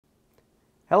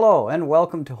Hello and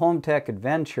welcome to Home Tech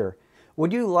Adventure.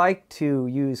 Would you like to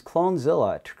use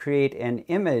Clonezilla to create an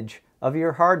image of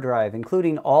your hard drive,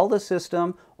 including all the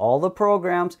system, all the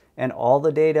programs, and all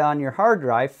the data on your hard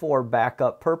drive for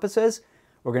backup purposes?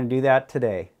 We're going to do that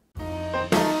today.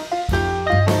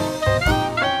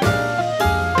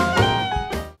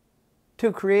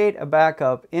 To create a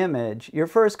backup image, you're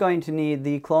first going to need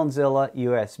the Clonezilla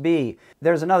USB.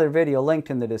 There's another video linked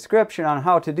in the description on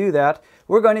how to do that.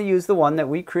 We're going to use the one that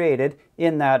we created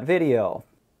in that video.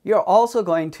 You're also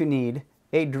going to need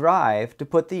a drive to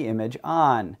put the image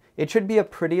on. It should be a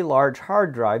pretty large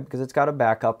hard drive because it's got to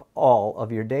back up all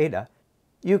of your data.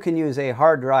 You can use a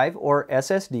hard drive or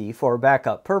SSD for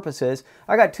backup purposes.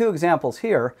 I got two examples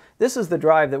here. This is the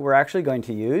drive that we're actually going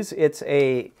to use. It's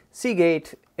a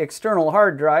Seagate external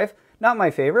hard drive. Not my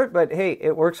favorite, but hey,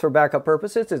 it works for backup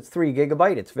purposes. It's 3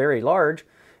 GB. It's very large.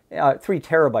 3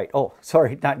 terabyte. Oh,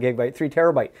 sorry, not gigabyte, 3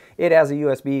 terabyte. It has a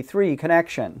USB 3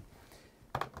 connection.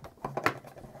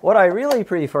 What I really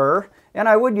prefer, and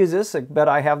I would use this, but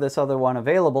I have this other one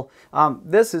available.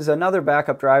 This is another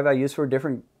backup drive I use for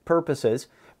different purposes,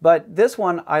 but this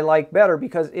one I like better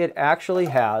because it actually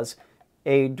has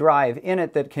a drive in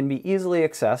it that can be easily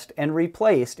accessed and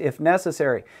replaced if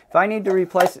necessary. If I need to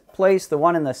replace the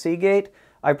one in the Seagate,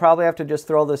 I probably have to just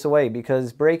throw this away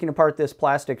because breaking apart this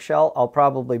plastic shell, I'll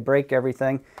probably break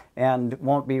everything and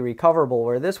won't be recoverable.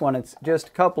 Where this one, it's just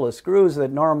a couple of screws that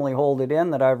normally hold it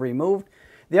in that I've removed.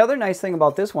 The other nice thing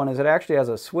about this one is it actually has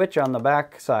a switch on the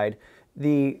back side.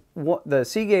 The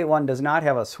Seagate one does not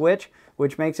have a switch,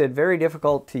 which makes it very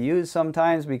difficult to use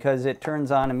sometimes because it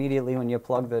turns on immediately when you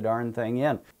plug the darn thing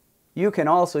in. You can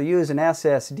also use an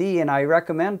SSD, and I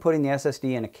recommend putting the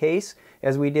SSD in a case,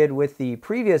 as we did with the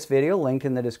previous video linked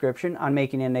in the description on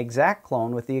making an exact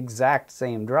clone with the exact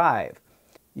same drive.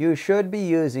 You should be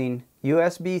using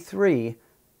USB 3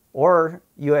 or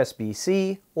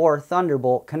USB-C or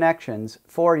Thunderbolt connections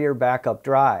for your backup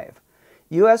drive.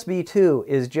 USB 2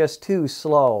 is just too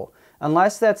slow.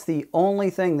 Unless that's the only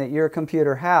thing that your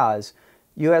computer has,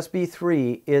 USB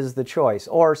 3 is the choice,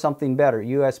 or something better,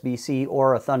 USB-C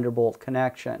or a Thunderbolt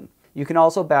connection. You can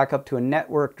also back up to a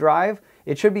network drive.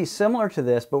 It should be similar to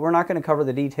this, but we're not going to cover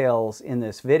the details in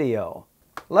this video.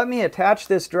 Let me attach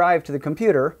this drive to the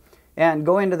computer and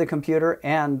go into the computer,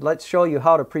 and let's show you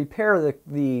how to prepare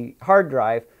the hard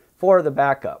drive for the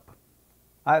backup.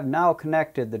 I've now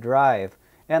connected the drive,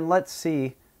 and let's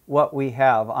see what we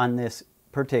have on this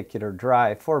particular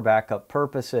drive for backup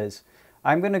purposes.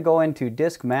 I'm going to go into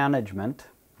disk management.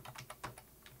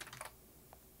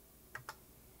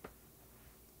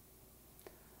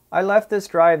 I left this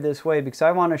drive this way because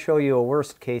I want to show you a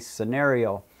worst case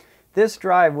scenario. This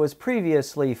drive was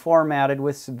previously formatted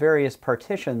with various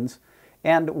partitions,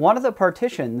 and one of the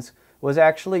partitions was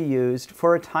actually used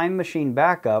for a time machine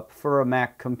backup for a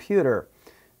Mac computer.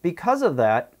 Because of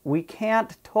that, we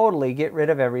can't totally get rid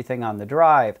of everything on the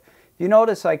drive. You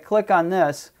notice I click on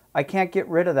this, I can't get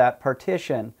rid of that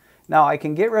partition. Now I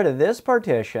can get rid of this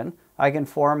partition, I can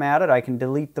format it, I can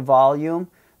delete the volume.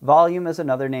 Volume is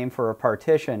another name for a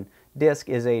partition. Disk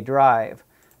is a drive.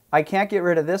 I can't get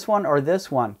rid of this one or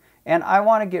this one. And I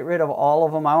want to get rid of all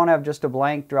of them. I want to have just a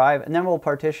blank drive, and then we'll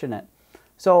partition it.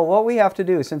 So what we have to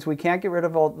do, since we can't get rid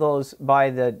of all those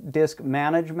by the disk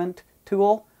management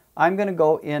tool, I'm going to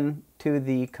go into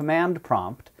the command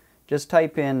prompt. Just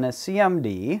type in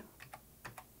CMD.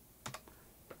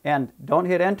 And don't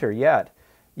hit enter yet.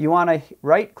 You want to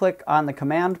right click on the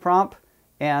command prompt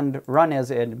and run as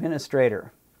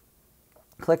administrator.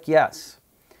 Click yes.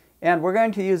 And we're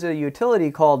going to use a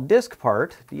utility called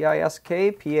diskpart,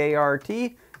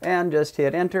 D-I-S-K-P-A-R-T, and just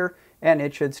hit enter and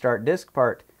it should start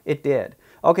diskpart. It did.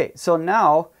 Okay, so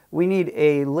now we need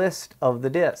a list of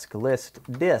the disk, list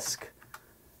disk.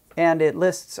 And it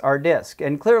lists our disk.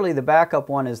 And clearly the backup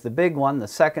one is the big one, the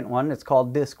second one, it's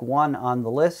called disk 1 on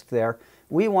the list there.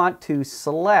 We want to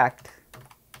select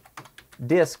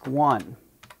disk 1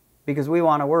 because we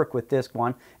want to work with disk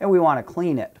 1 and we want to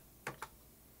clean it.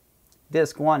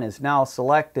 Disk 1 is now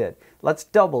selected. Let's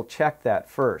double check that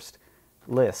first.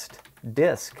 List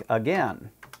disk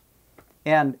again.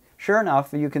 And sure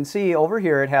enough, you can see over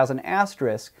here it has an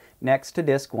asterisk next to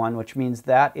disk 1, which means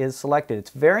that is selected. It's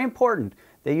very important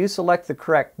that you select the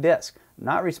correct disk. I'm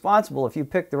not responsible if you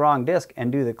pick the wrong disk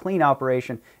and do the clean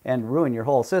operation and ruin your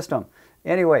whole system.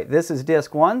 Anyway, this is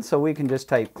disk 1, so we can just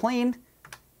type clean,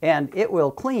 and it will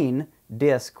clean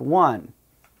disk 1.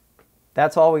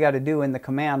 That's all we got to do in the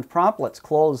command prompt. Let's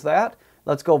close that.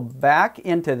 Let's go back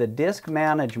into the disk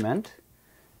management.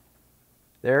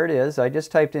 There it is. I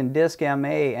just typed in disk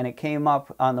MA, and it came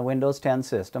up on the Windows 10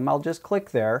 system. I'll just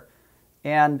click there,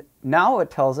 And now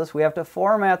it tells us we have to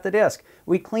format the disk.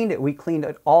 We cleaned it. We cleaned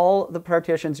it. All the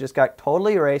partitions just got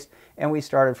totally erased, and we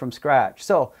started from scratch.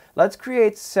 So let's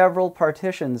create several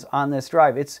partitions on this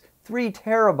drive. It's 3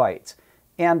 terabytes.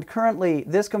 And currently,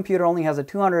 this computer only has a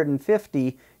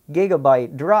 250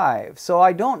 gigabyte drive. So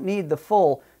I don't need the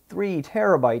full 3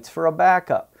 terabytes for a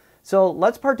backup. So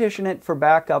let's partition it for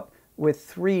backup with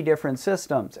 3 different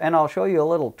systems. And I'll show you a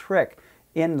little trick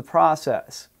in the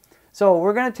process. So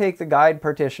we're going to take the guide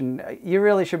partition. You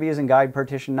really should be using guide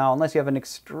partition now unless you have an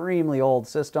extremely old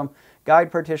system.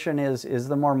 Guide partition is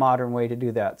the more modern way to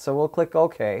do that. So we'll click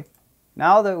OK.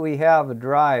 Now that we have a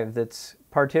drive that's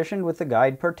partitioned with the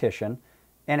guide partition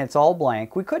and it's all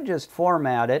blank, we could just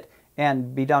format it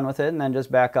and be done with it and then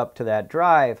just back up to that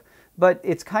drive. But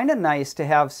it's kind of nice to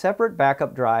have separate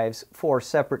backup drives for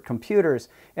separate computers.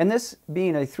 And this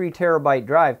being a 3 terabyte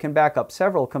drive can back up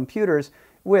several computers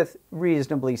with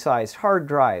reasonably sized hard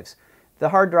drives. The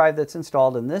hard drive that's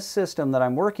installed in this system that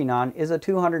I'm working on is a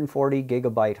 240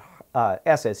 gigabyte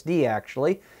SSD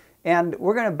actually, and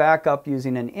we're going to back up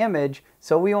using an image,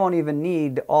 so we won't even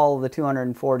need all the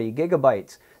 240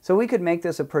 gigabytes. So we could make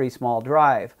this a pretty small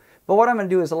drive. But what I'm going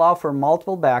to do is allow for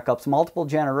multiple backups, multiple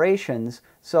generations,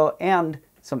 and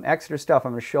some extra stuff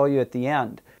I'm going to show you at the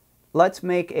end. Let's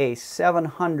make a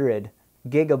 700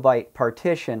 gigabyte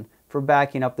partition for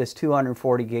backing up this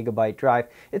 240 gigabyte drive.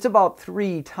 It's about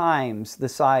 3 times the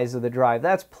size of the drive.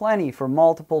 That's plenty for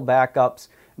multiple backups,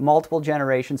 multiple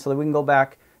generations, so that we can go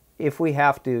back, if we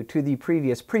have to the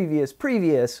previous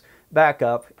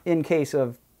backup in case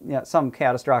of some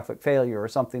catastrophic failure or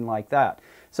something like that.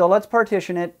 So let's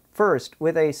partition it first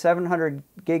with a 700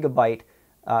 gigabyte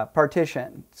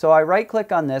partition. So I right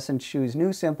click on this and choose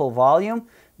New Simple Volume.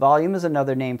 Volume is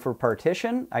another name for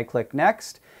partition. I click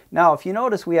Next. Now if you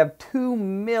notice, we have 2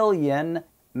 million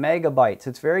megabytes.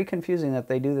 It's very confusing that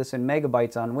they do this in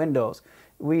megabytes on Windows.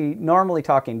 We normally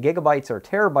talk in gigabytes or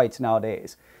terabytes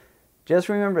nowadays. Just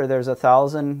remember, there's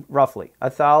roughly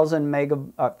 1,000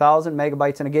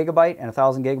 megabytes in a gigabyte and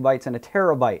 1,000 gigabytes in a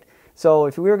terabyte. So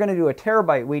if we were going to do a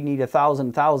terabyte, we'd need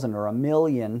 1,000 or a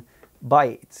million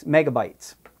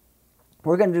megabytes.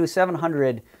 We're going to do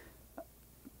 700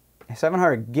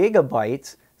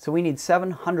 gigabytes, so we need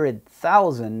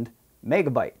 700,000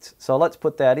 megabytes. So let's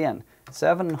put that in.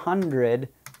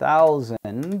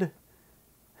 700,000.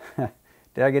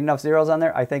 Did I get enough zeros on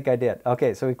there? I think I did.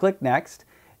 Okay, so we click Next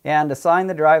and assign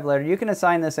the drive letter. You can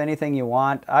assign this anything you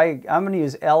want. I'm going to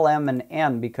use L, M, and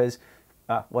N because,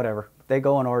 whatever, they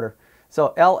go in order.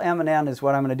 So L, M, and N is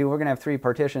what I'm going to do. We're going to have 3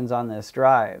 partitions on this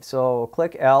drive. So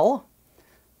click L.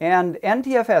 And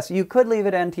NTFS, you could leave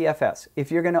it NTFS.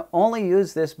 If you're going to only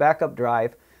use this backup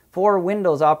drive for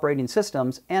Windows operating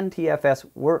systems, NTFS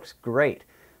works great.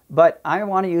 But I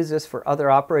want to use this for other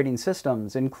operating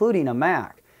systems, including a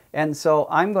Mac. And so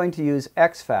I'm going to use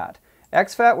exFAT.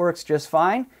 exFAT works just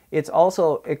fine. It's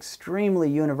also extremely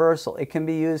universal. It can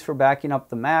be used for backing up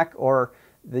the Mac or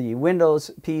the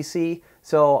Windows PC.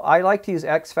 So I like to use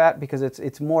exFAT because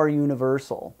it's more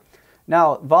universal.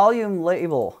 Now, volume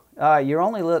label. You're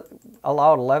only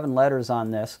allowed 11 letters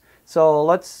on this. So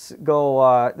let's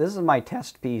go, this is my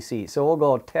test PC. So we'll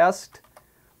go test,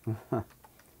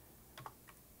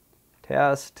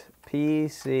 test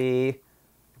PC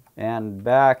and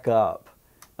backup.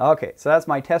 Okay, so that's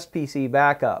my test PC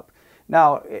backup.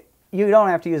 Now, you don't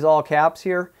have to use all caps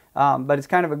here, but it's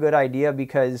kind of a good idea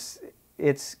because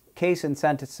it's case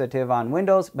insensitive on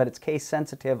Windows, but it's case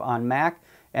sensitive on Mac.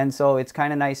 And so it's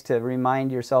kind of nice to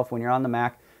remind yourself when you're on the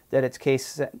Mac that it's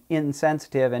case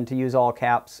insensitive and to use all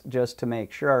caps just to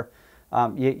make sure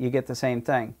you get the same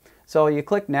thing. So you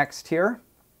click Next here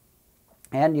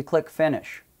and you click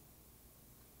Finish.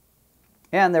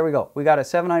 And there we go. We got a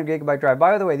 700 gigabyte drive.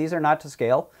 By the way, these are not to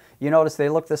scale. You notice they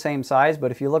look the same size, but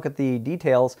if you look at the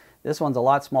details, this one's a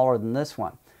lot smaller than this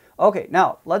one. Okay,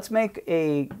 now let's make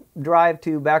a drive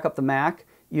to back up the Mac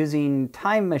using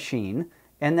Time Machine,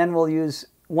 and then we'll use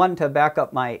one to back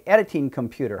up my editing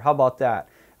computer. How about that?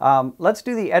 Let's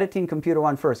do the editing computer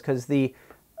one first, because the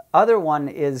other one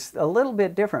is a little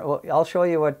bit different. Well, I'll show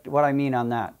you what I mean on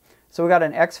that. So we got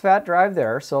an exFAT drive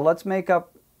there. So let's make a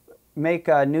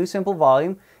new simple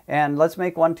volume, and let's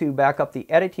make one to back up the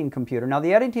editing computer. Now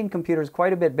the editing computer is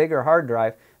quite a bit bigger hard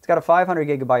drive. It's got a 500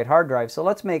 gigabyte hard drive. So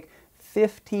let's make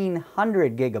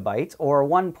 1,500 gigabytes, or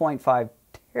 1.5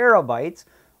 terabytes,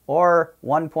 or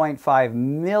 1.5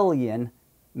 million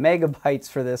megabytes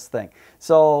for this thing.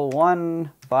 So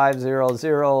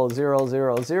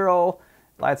 1500000,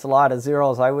 that's a lot of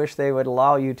zeros. I wish they would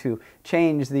allow you to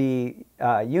change the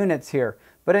units here.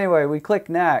 But anyway, we click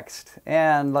next,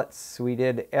 and we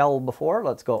did L before.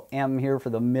 Let's go M here for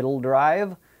the middle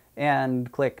drive,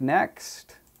 and click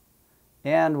next.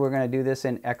 And we're going to do this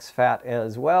in exFAT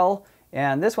as well.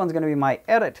 And this one's going to be my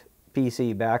edit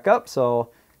PC backup.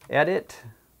 So edit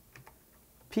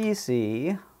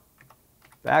PC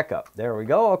backup. There we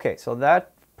go. Okay, so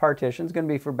that partition is going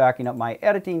to be for backing up my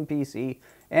editing PC,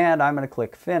 and I'm going to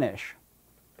click finish.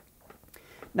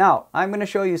 Now, I'm going to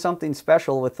show you something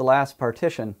special with the last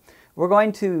partition. We're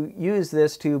going to use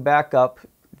this to back up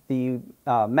the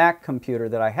Mac computer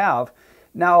that I have.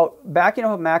 Now, backing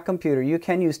up a Mac computer, you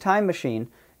can use Time Machine,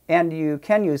 and you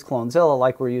can use Clonezilla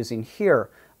like we're using here.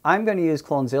 I'm going to use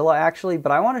Clonezilla actually,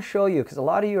 but I want to show you, because a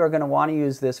lot of you are going to want to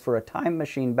use this for a Time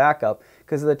Machine backup,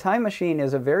 because the Time Machine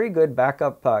is a very good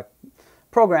backup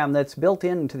program that's built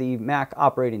into the Mac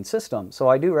operating system. So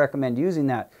I do recommend using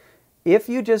that. If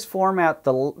you just format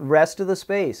the rest of the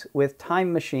space with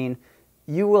Time Machine,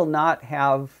 you will not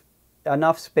have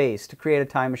enough space to create a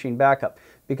Time Machine backup,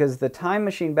 because the Time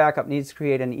Machine backup needs to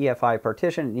create an EFI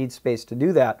partition. It needs space to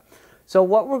do that. So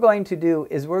what we're going to do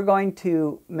is we're going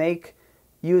to make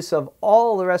use of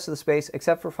all the rest of the space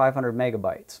except for 500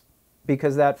 megabytes,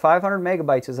 because that 500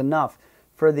 megabytes is enough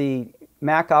for the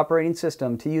Mac operating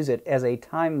system to use it as a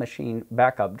Time Machine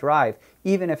backup drive,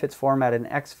 even if it's formatted in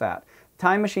exFAT.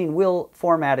 Time Machine will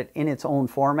format it in its own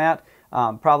format,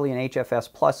 probably an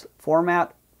HFS Plus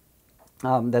format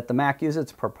that the Mac uses.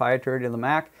 It's proprietary to the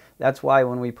Mac. That's why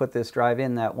when we put this drive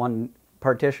in, that one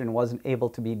partition wasn't able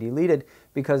to be deleted,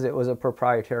 because it was a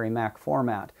proprietary Mac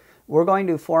format. We're going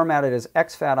to format it as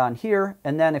exFAT on here,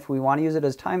 and then if we want to use it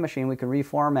as Time Machine, we can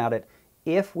reformat it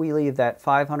if we leave that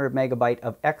 500 megabyte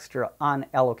of extra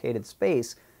unallocated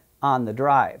space on the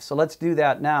drive. So let's do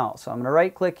that now. So I'm going to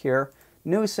right click here,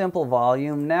 New Simple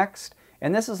Volume, Next,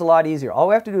 and this is a lot easier. All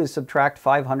we have to do is subtract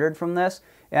 500 from this,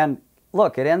 and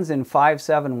look, it ends in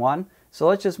 571, so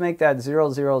let's just make that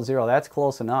 000. That's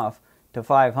close enough to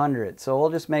 500. So we'll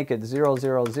just make it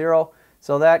 000.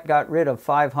 So that got rid of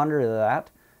 500 of that.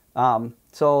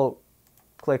 So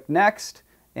click Next,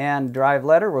 and drive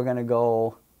letter, we're going to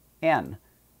go N.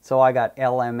 So I got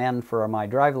LMN for my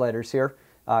drive letters here.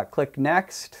 Click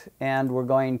Next, and we're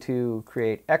going to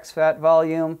create exFAT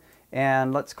volume,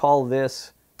 and let's call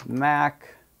this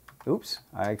Mac, oops,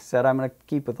 I said I'm going to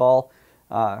keep with all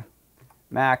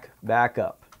Mac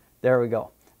backup. There we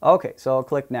go. Okay, so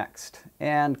click Next,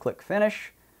 and click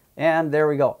Finish, and there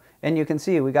we go. And you can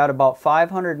see we got about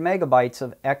 500 megabytes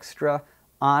of extra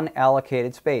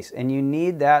unallocated space, and you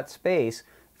need that space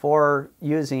for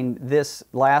using this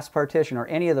last partition, or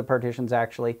any of the partitions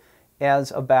actually,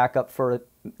 as a backup for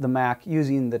the Mac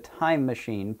using the Time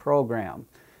Machine program.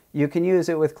 You can use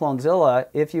it with Clonezilla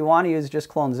if you want to use just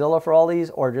Clonezilla for all these,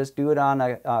 or just do it on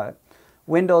a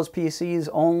Windows PCs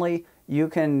only. You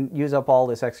can use up all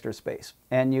this extra space,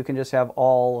 and you can just have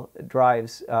all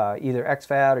drives either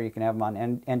exFAT, or you can have them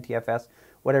on NTFS,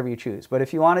 whatever you choose. But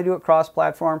if you want to do it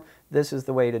cross-platform, this is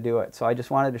the way to do it. So I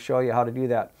just wanted to show you how to do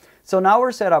that. So now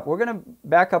we're set up. We're going to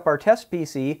back up our test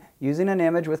PC using an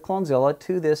image with Clonezilla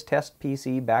to this test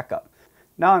PC backup.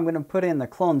 Now I'm going to put in the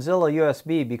Clonezilla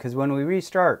USB, because when we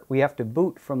restart, we have to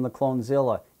boot from the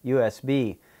Clonezilla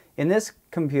USB. In this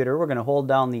computer, we're going to hold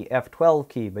down the F12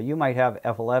 key, but you might have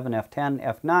F11, F10,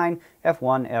 F9,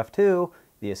 F1, F2,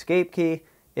 the escape key.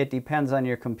 It depends on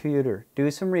your computer.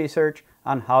 Do some research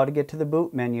on how to get to the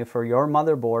boot menu for your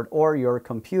motherboard or your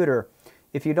computer.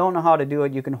 If you don't know how to do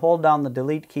it, you can hold down the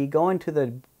delete key, go into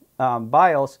the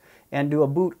BIOS, and do a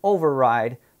boot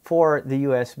override for the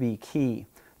USB key.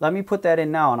 Let me put that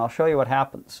in now, and I'll show you what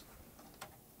happens.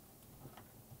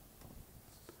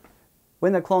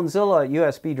 When the Clonezilla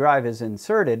USB drive is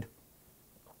inserted,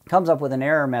 it comes up with an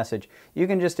error message. You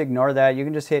can just ignore that. You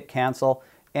can just hit cancel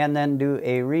and then do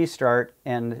a restart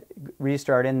and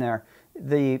restart in there.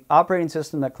 The operating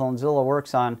system that Clonezilla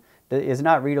works on is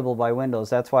not readable by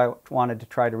Windows. That's why I wanted to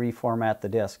try to reformat the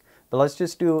disk. But let's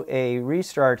just do a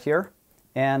restart here,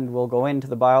 and we'll go into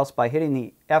the BIOS by hitting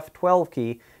the F12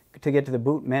 key to get to the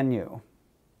boot menu.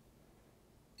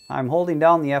 I'm holding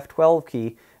down the F12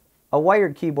 key. A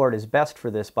wired keyboard is best for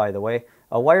this, by the way.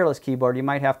 A wireless keyboard, you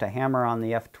might have to hammer on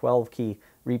the F12 key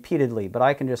repeatedly, but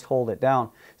I can just hold it down.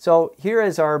 So here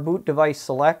is our boot device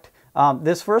select.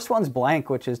 This first one's blank,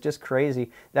 which is just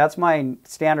crazy. That's my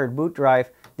standard boot drive.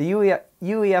 The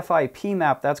UEFI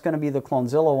PMAP, that's going to be the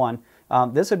Clonezilla one.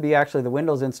 This would be actually the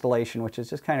Windows installation, which is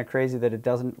just kind of crazy that it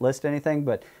doesn't list anything,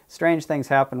 but strange things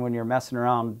happen when you're messing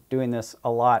around doing this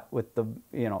a lot with the,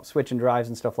 switching drives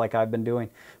and stuff like I've been doing.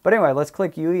 But anyway, let's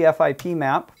click UEFI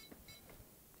PMAP,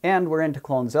 and we're into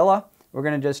Clonezilla. We're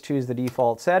going to just choose the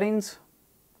default settings.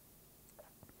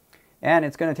 and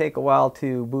it's going to take a while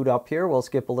to boot up here. We'll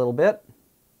skip a little bit.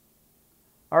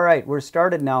 All right, we're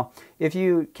started now. If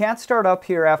you can't start up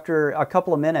here after a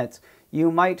couple of minutes,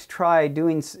 you might try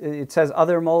doing, it says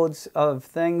other modes of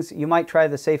things. You might try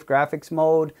the safe graphics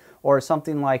mode or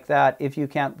something like that if you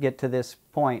can't get to this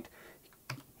point.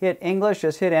 Hit English,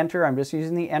 just hit enter. I'm just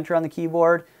using the enter on the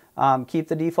keyboard. Keep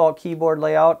the default keyboard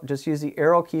layout. Just use the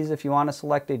arrow keys if you want to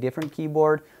select a different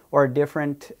keyboard or a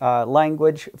different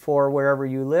language for wherever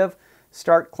you live.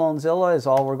 Start Clonezilla is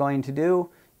all we're going to do.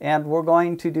 And we're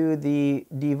going to do the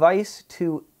device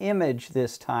to image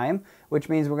this time, which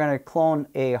means we're going to clone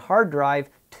a hard drive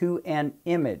to an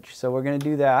image. So we're going to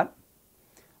do that.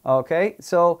 Okay,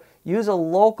 so use a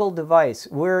local device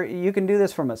where you can do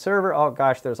this from a server. Oh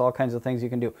gosh, there's all kinds of things you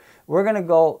can do. We're going to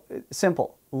go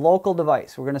simple, local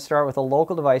device. We're going to start with a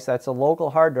local device. That's a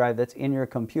local hard drive that's in your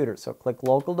computer. So click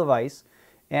local device,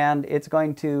 and it's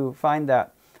going to find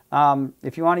that.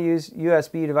 If you want to use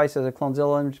USB device as a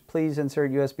Clonezilla image, please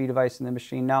insert USB device in the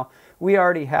machine. Now, we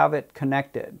already have it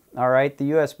connected, all right?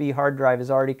 The USB hard drive is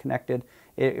already connected.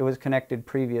 It was connected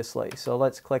previously. So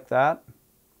let's click that.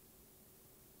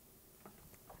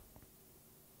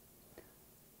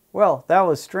 Well, that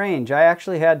was strange. I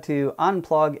actually had to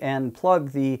unplug and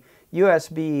plug the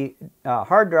USB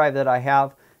hard drive that I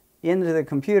have into the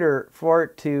computer for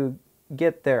it to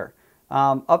get there.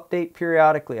 Update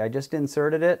periodically. I just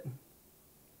inserted it.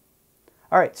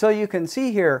 All right, so you can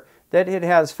see here that it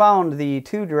has found the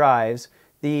two drives,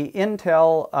 the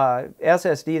Intel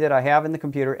SSD that I have in the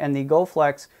computer and the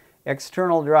GoFlex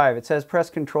external drive. It says press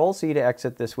Control-C to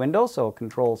exit this window, so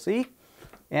Control-C,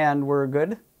 and we're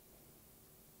good.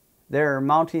 They're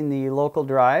mounting the local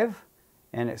drive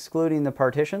and excluding the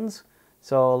partitions.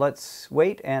 So let's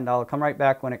wait, and I'll come right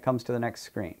back when it comes to the next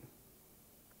screen.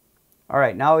 All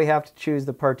right, now we have to choose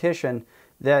the partition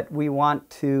that we want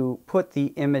to put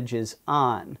the images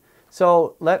on.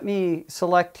 So let me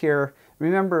select here.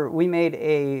 Remember, we made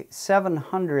a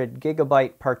 700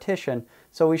 gigabyte partition,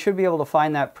 so we should be able to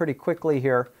find that pretty quickly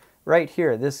here. Right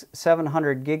here, this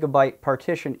 700 gigabyte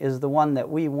partition is the one that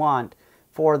we want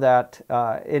for that,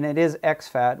 and it is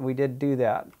exFAT. We did do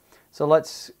that. So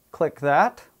let's click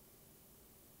that.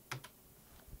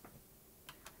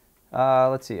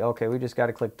 Let's see. Okay, we just got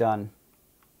to click done.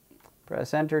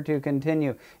 Press enter to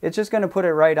continue. It's just going to put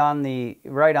it right on the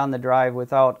drive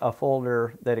without a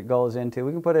folder that it goes into.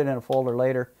 We can put it in a folder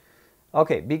later.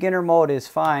 Okay, beginner mode is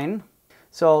fine.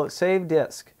 So save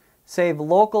disk. Save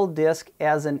local disk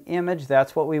as an image.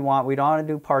 That's what we want. We don't want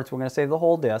to do parts. We're going to save the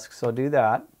whole disk, so do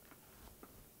that.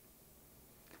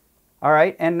 All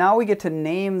right, and now we get to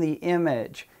name the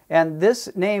image. And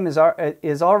this name is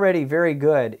already very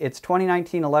good. It's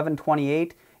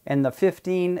 2019-11-28. And the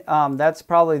 15, that's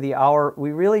probably the hour.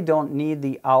 We really don't need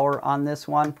the hour on this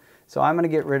one, so I'm going to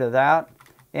get rid of that.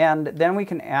 And then we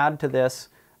can add to this,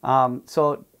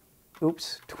 so,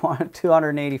 oops,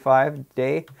 285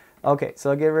 day. Okay, so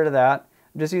I'll get rid of that.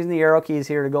 I'm just using the arrow keys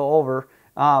here to go over.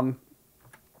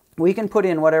 We can put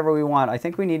in whatever we want. I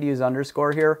think we need to use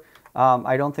underscore here.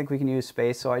 I don't think we can use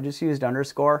space, so I just used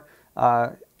underscore.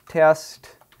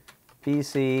 Test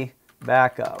PC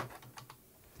backup.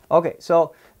 Okay,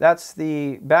 so that's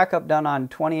the backup done on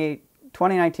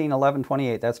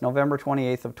 2019-11-28. That's November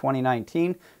 28th of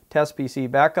 2019. Test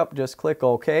PC backup, just click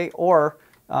OK. Or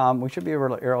we should be able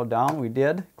to arrow down. We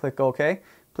did. Click OK.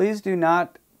 Please do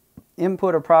not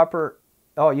input a proper,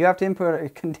 oh, you have to input a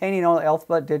containing only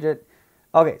alphabet digit.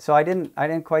 Okay, so I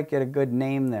didn't quite get a good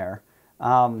name there.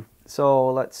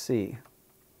 So let's see.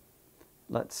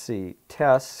 Let's see.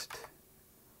 Test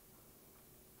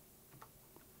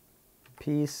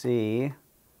PC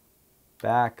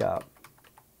backup.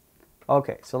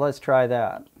 Okay, so let's try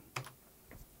that.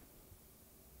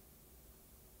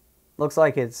 Looks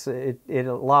like it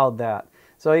allowed that.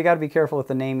 So you got to be careful with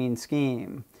the naming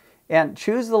scheme. And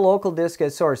choose the local disk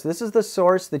as source. This is the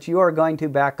source that you are going to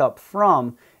back up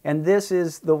from. And this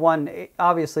is the one,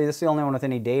 obviously this is the only one with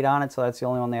any date on it, so that's the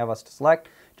only one they have us to select.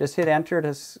 Just hit enter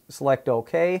to select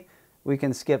OK. We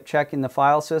can skip checking the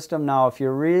file system. Now, if you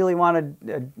really want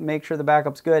to make sure the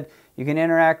backup's good, you can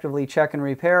interactively check and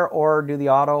repair or do the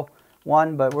auto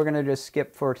one, but we're going to just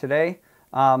skip for today.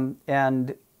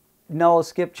 And no,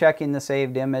 skip checking the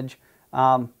saved image.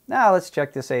 Now, let's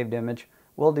check the saved image.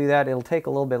 We'll do that. It'll take a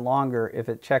little bit longer if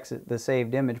it checks the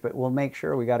saved image, but we'll make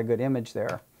sure we got a good image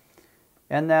there.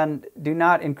 And then do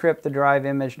not encrypt the drive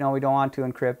image. No, we don't want to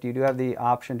encrypt. You do have the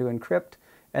option to encrypt.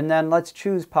 And then let's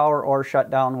choose power or shut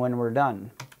down when we're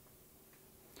done.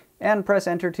 And press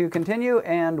enter to continue,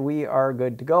 and we are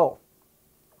good to go.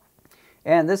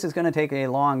 and this is going to take a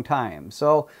long time.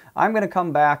 So I'm going to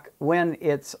come back when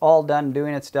it's all done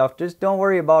doing its stuff. Just don't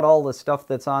worry about all the stuff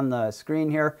that's on the screen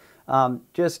here.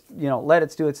 Just, you know, let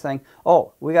it do its thing.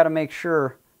 Oh, we got to make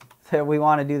sure that we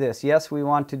want to do this. Yes, we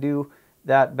want to do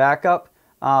that backup.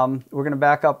 We're going to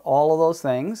back up all of those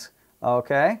things.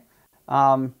 Okay.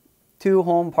 To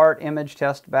home part image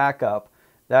test backup.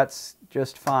 That's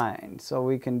just fine. So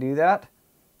we can do that.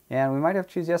 And we might have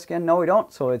to choose yes again. No, we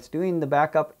don't. So it's doing the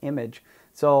backup image.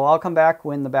 So I'll come back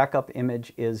when the backup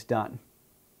image is done.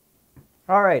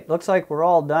 All right, looks like we're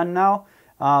all done now.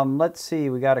 Let's see,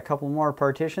 we got a couple more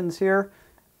partitions here.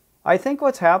 I think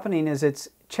what's happening is it's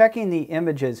checking the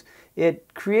images.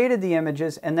 It created the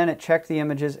images and then it checked the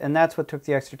images, and that's what took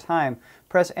the extra time.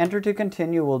 Press enter to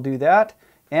continue, we'll do that.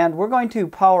 And we're going to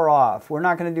power off. We're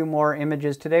not going to do more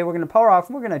images today. We're going to power off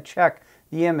and we're going to check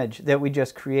the image that we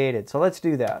just created. So let's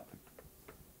do that.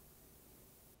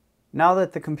 Now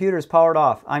that the computer is powered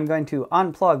off, I'm going to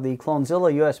unplug the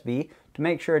Clonezilla USB to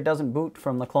make sure it doesn't boot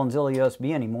from the Clonezilla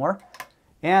USB anymore.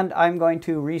 And I'm going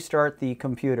to restart the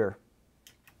computer.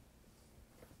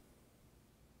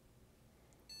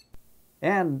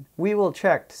 And we will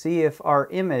check to see if our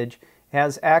image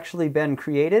has actually been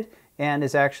created and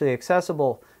is actually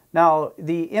accessible. Now,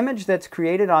 the image that's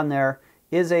created on there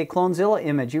is a Clonezilla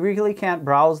image. You really can't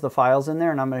browse the files in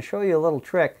there, and I'm going to show you a little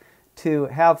trick to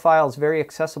have files very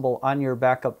accessible on your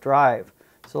backup drive.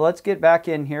 So let's get back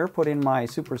in here, put in my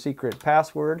super secret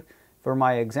password for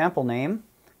my example name,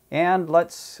 and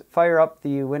let's fire up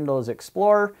the Windows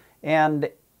Explorer. And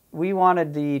we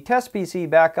wanted the test PC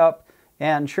backup,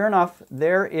 and sure enough,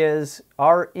 there is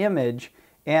our image.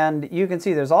 And you can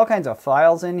see there's all kinds of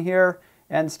files in here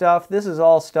and stuff. This is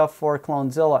all stuff for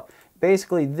Clonezilla.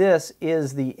 Basically, this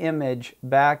is the image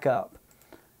backup.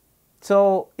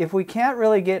 So if we can't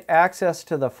really get access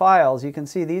to the files, you can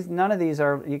see these, none of these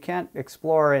are, you can't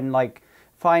explore and like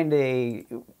find a,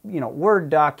 you know,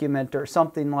 Word document or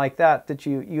something like that that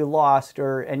you lost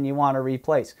and you want to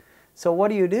replace. So what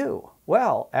do?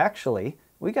 Well, actually,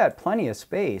 we got plenty of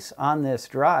space on this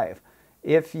drive.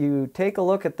 If you take a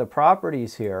look at the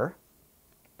properties here,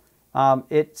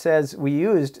 it says we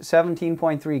used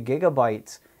 17.3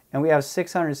 gigabytes and we have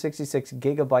 666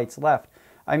 gigabytes left.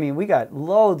 I mean, we got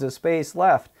loads of space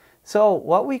left. So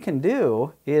what we can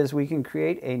do is we can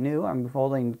create a new, I'm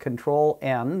holding Control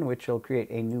N, which will create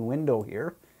a new window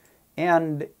here.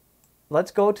 And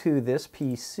let's go to this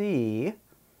PC.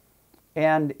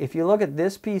 And if you look at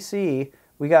this PC,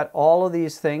 we got all of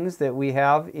these things that we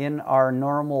have in our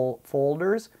normal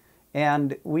folders.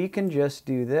 And we can just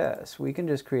do this. We can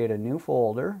just create a new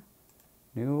folder.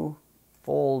 New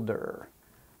folder.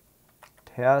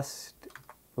 Test.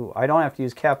 Ooh, I don't have to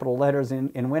use capital letters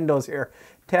in Windows here.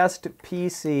 Test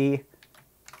PC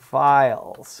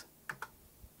files.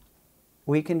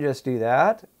 We can just do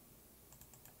that.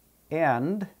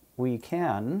 And we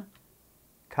can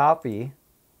copy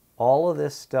all of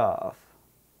this stuff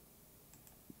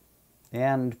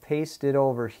and paste it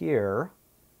over here.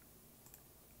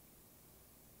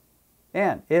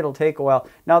 And it'll take a while.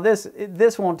 Now this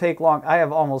won't take long. I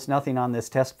have almost nothing on this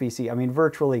test PC. I mean,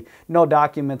 virtually no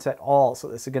documents at all. So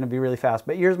this is going to be really fast.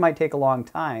 But yours might take a long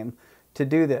time to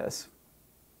do this.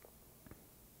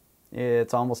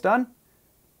 It's almost done.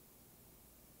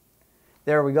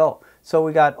 There we go. So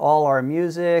we got all our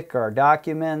music, our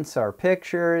documents, our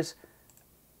pictures,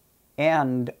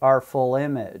 and our full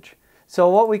image. So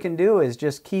what we can do is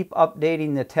just keep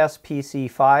updating the test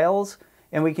PC files.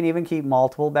 And we can even keep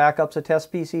multiple backups of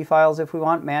test PC files if we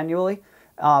want manually.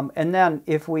 And then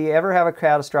if we ever have a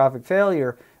catastrophic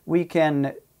failure, we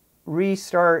can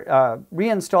restart,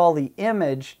 reinstall the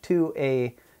image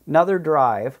to another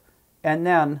drive, and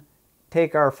then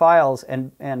take our files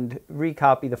and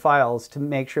recopy the files to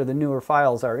make sure the newer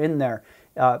files are in there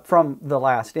from the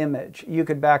last image. You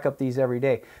could back up these every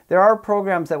day. There are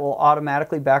programs that will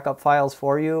automatically back up files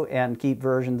for you and keep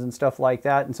versions and stuff like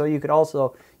that, and so you could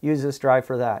also use this drive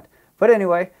for that. But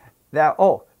anyway,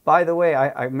 oh, by the way,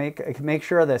 I make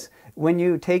sure of this. When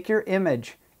you take your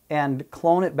image and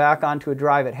clone it back onto a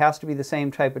drive, it has to be the same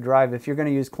type of drive if you're going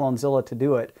to use Clonezilla to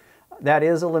do it. That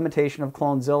is a limitation of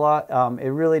Clonezilla. It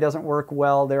really doesn't work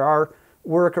well. There are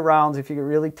workarounds if you get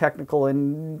really technical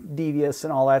and devious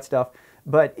and all that stuff.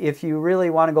 But if you really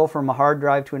want to go from a hard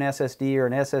drive to an SSD or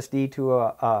an SSD to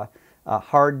a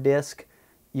hard disk,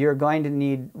 you're going to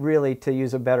need really to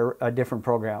use a different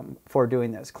program for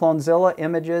doing this. Clonezilla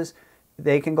images,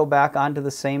 they can go back onto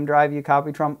the same drive you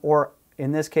copied from, or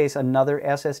in this case another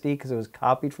SSD because it was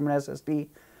copied from an SSD.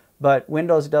 But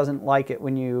Windows doesn't like it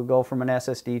when you go from an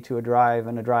SSD to a drive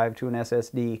and a drive to an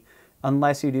SSD.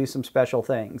 unless you do some special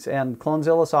things. And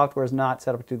Clonezilla software is not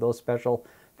set up to do those special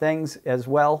things as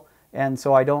well. And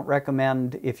so I don't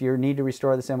recommend, if you need to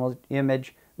restore this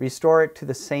image, restore it to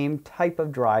the same type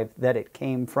of drive that it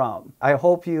came from. I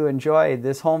hope you enjoyed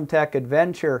this home tech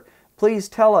adventure. Please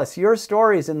tell us your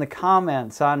stories in the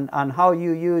comments on how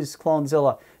you use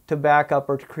Clonezilla to back up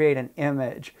or to create an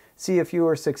image. See if you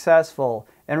were successful.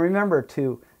 And remember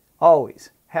to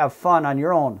always have fun on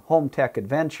your own home tech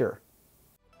adventure.